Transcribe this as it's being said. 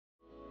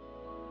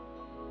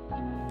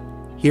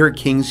Here at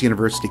King's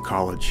University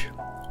College,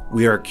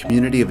 we are a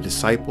community of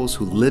disciples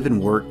who live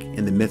and work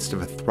in the midst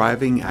of a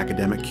thriving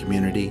academic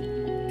community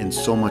and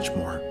so much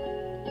more.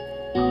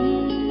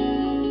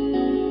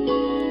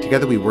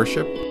 Together we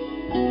worship,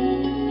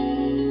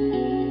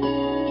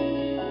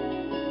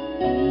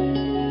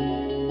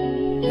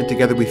 and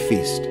together we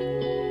feast.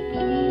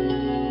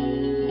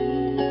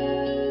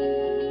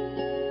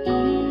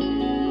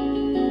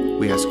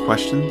 We ask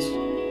questions,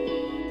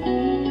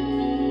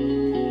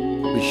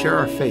 we share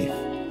our faith,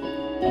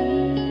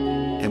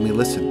 and we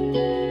listen.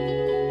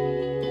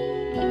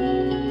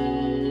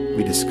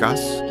 We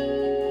discuss,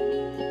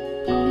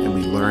 and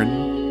we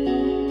learn.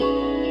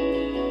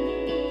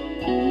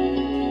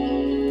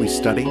 We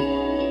study,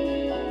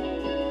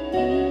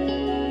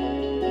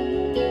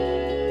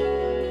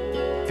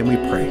 and we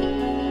pray.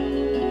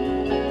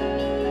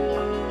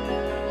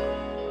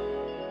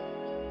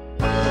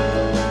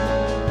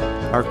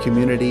 Our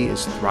community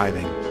is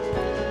thriving.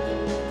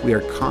 We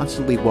are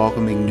constantly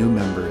welcoming new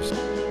members,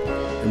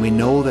 and we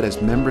know that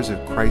as members of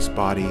Christ's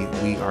body,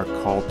 we are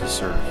called to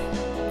serve.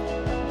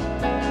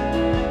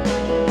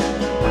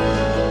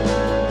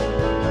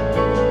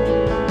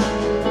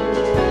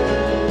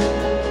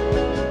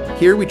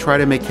 Here we try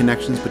to make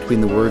connections between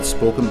the words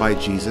spoken by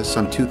Jesus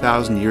some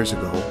 2,000 years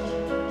ago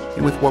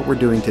and with what we're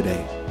doing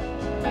today.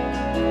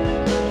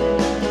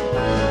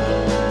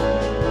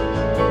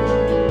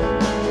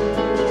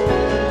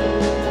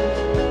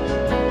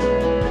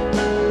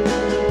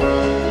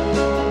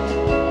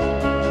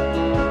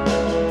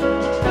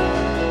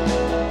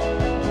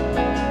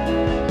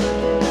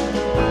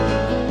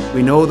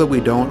 We know that we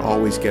don't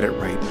always get it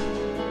right,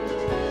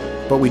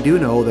 but we do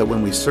know that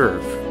when we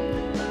serve,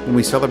 when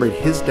we celebrate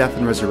His death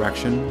and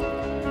resurrection,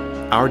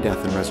 our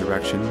death and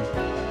resurrection,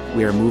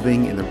 we are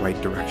moving in the right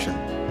direction.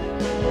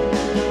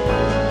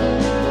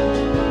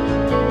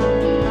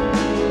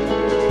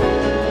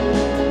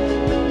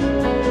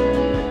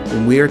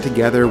 When we are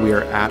together, we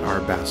are at our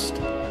best.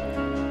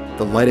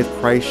 The light of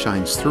Christ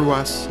shines through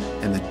us,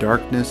 and the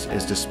darkness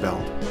is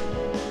dispelled.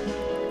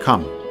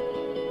 Come,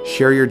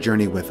 share your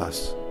journey with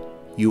us.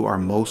 You are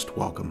most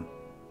welcome.